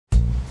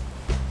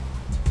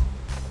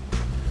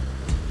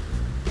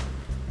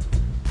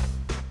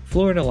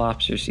Florida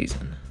lobster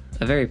season,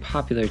 a very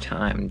popular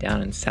time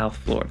down in South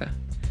Florida.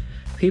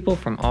 People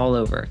from all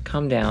over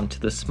come down to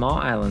the small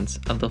islands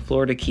of the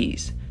Florida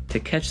Keys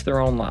to catch their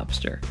own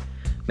lobster,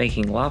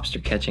 making lobster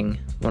catching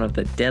one of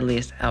the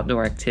deadliest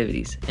outdoor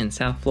activities in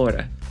South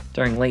Florida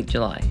during late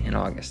July and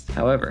August.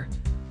 However,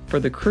 for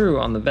the crew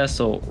on the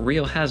vessel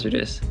Real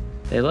Hazardous,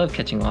 they love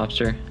catching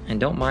lobster and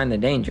don't mind the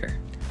danger.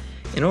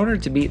 In order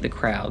to beat the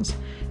crowds,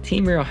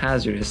 Team Real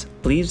Hazardous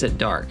leaves at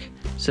dark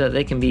so that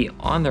they can be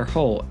on their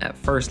hole at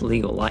first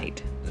legal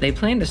light. They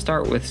plan to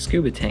start with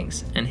scuba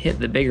tanks and hit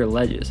the bigger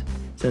ledges,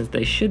 since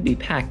they should be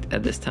packed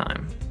at this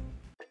time.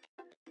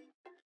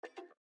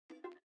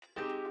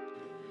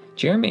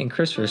 Jeremy and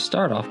Christopher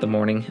start off the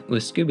morning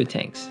with scuba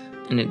tanks,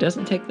 and it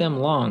doesn't take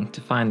them long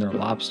to find their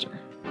lobster.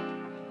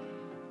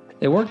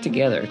 They work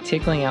together,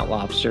 tickling out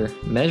lobster,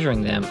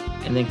 measuring them,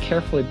 and then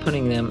carefully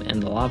putting them in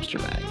the lobster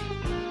bag.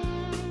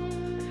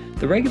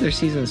 The regular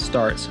season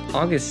starts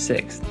August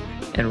 6th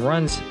and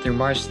runs through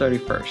March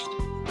 31st.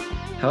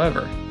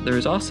 However, there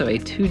is also a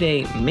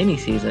 2-day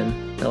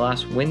mini-season that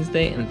lasts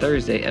Wednesday and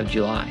Thursday of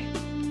July.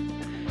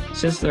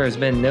 Since there has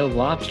been no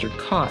lobster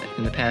caught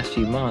in the past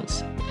few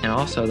months, and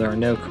also there are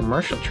no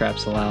commercial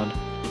traps allowed,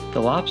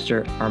 the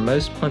lobster are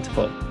most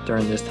plentiful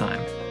during this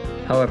time.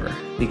 However,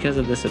 because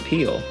of this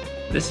appeal,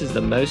 this is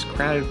the most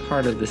crowded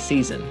part of the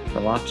season for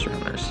lobster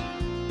hunters.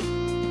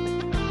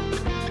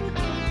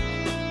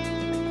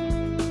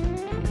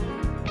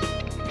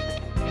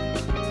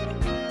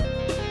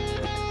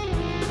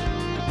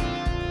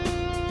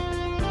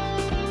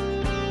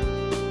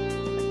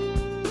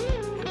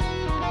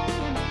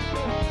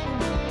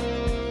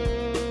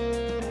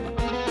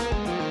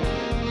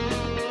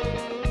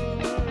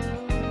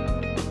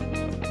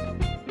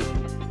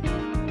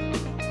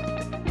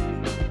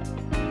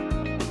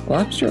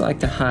 Lobster like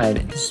to hide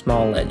in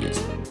small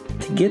ledges.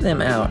 To get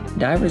them out,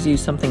 divers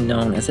use something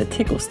known as a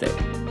tickle stick.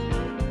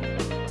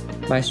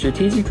 By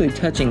strategically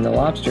touching the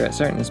lobster at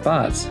certain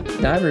spots,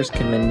 divers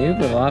can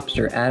maneuver the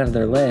lobster out of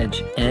their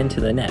ledge and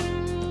into the net.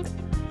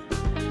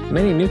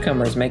 Many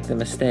newcomers make the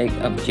mistake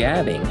of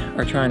jabbing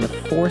or trying to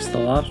force the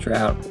lobster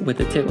out with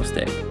a tickle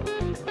stick,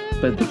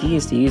 but the key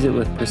is to use it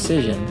with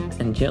precision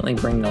and gently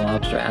bring the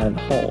lobster out of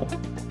the hole.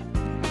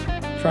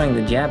 Trying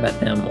to jab at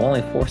them will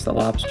only force the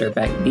lobster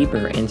back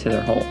deeper into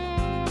their hole.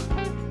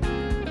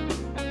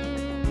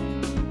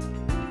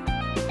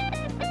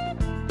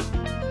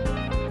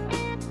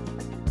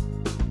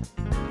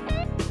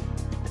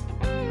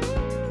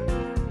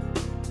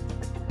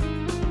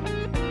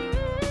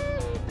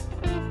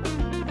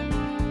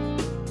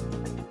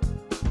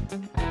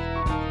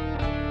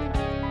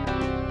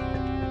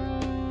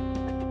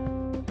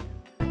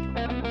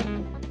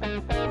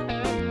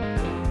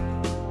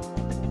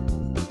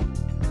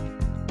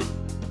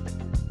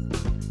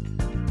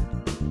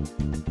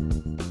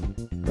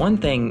 One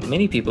thing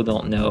many people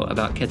don't know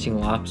about catching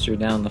lobster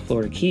down the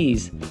Florida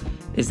Keys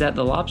is that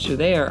the lobster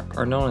there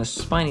are known as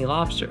spiny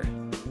lobster,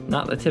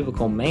 not the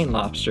typical Maine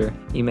lobster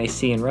you may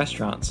see in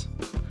restaurants.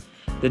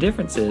 The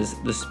difference is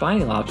the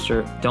spiny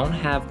lobster don't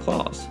have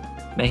claws,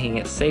 making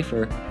it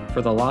safer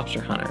for the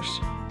lobster hunters.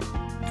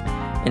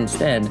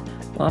 Instead,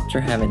 lobster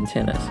have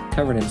antennas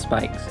covered in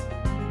spikes.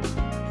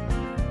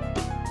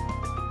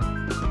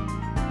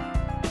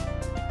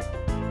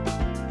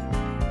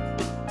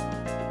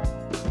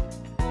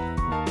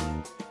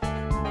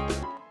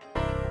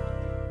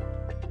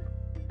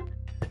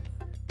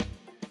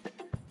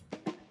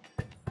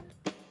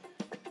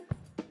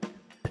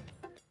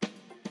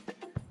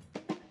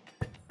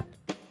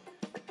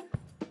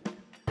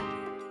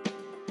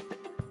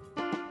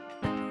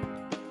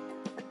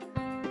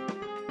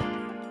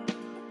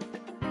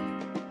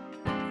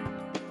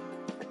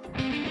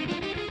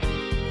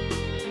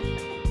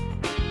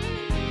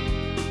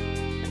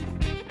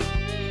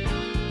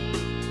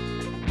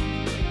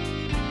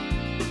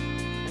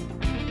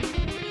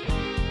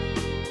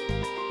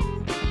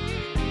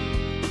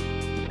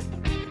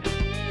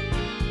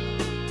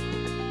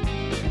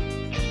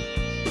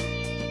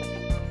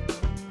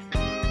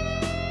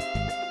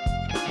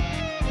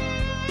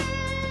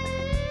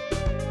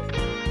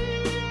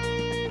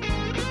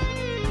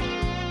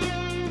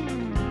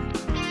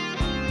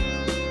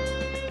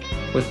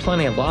 With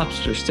plenty of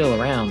lobster still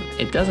around,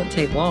 it doesn't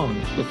take long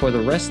before the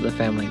rest of the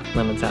family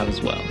limits out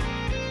as well.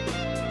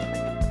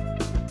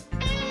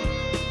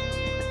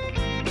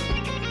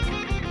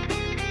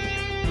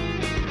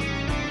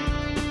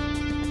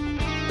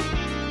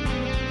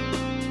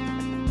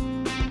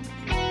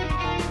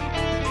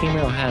 Team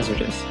Real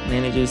Hazardous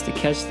manages to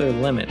catch their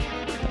limit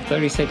of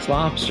 36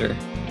 lobster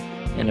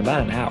in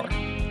about an hour,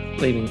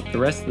 leaving the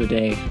rest of the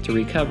day to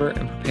recover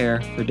and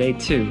prepare for day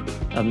 2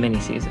 of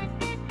mini-season.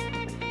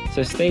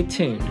 So stay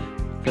tuned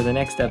for the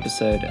next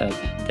episode of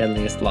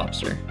Deadliest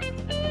Lobster.